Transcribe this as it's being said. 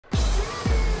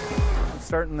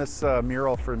starting this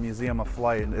mural for Museum of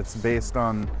Flight. It's based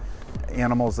on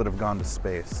animals that have gone to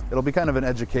space. It'll be kind of an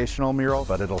educational mural,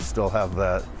 but it'll still have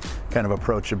that kind of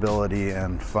approachability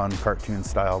and fun cartoon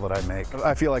style that I make.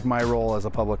 I feel like my role as a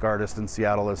public artist in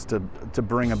Seattle is to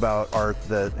bring about art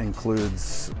that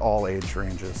includes all age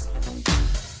ranges.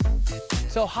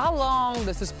 So how long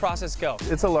does this process go?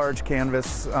 It's a large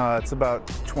canvas. It's about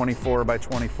 24 by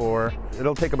 24.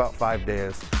 It'll take about 5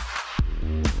 days.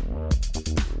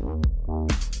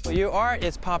 Well, your art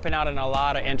is popping out in a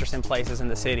lot of interesting places in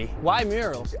the city. Why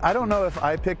murals? I don't know if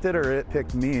I picked it or it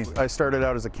picked me. I started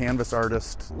out as a canvas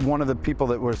artist. One of the people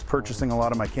that was purchasing a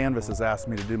lot of my canvases asked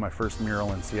me to do my first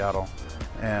mural in Seattle.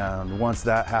 And once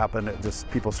that happened,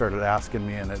 people started asking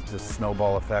me, and it just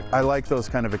snowball effect. I like those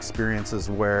kind of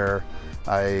experiences where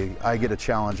I get to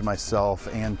challenge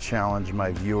myself and challenge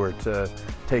my viewer to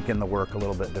take in the work a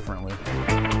little bit differently.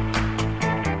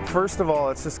 First of all,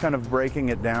 it's just kind of breaking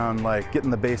it down, like getting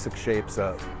the basic shapes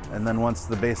up. And then once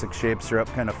the basic shapes are up,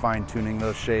 kind of fine-tuning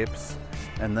those shapes.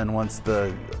 And then once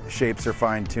the shapes are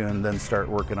fine-tuned, then start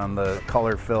working on the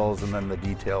color fills and then the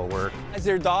detail work. Is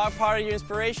your dog part of your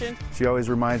inspiration? She always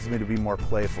reminds me to be more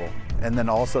playful. And then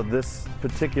also this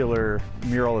particular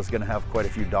mural is going to have quite a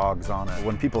few dogs on it.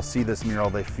 When people see this mural,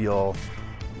 they feel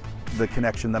the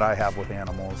connection that I have with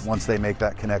animals. Once they make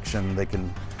that connection, they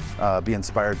can be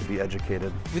inspired to be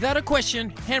educated. Without a question,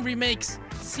 Henry makes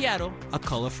Seattle a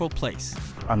colorful place.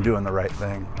 I'm doing the right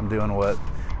thing. I'm doing what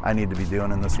I need to be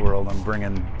doing in this world. I'm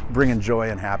bringing joy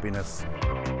and happiness.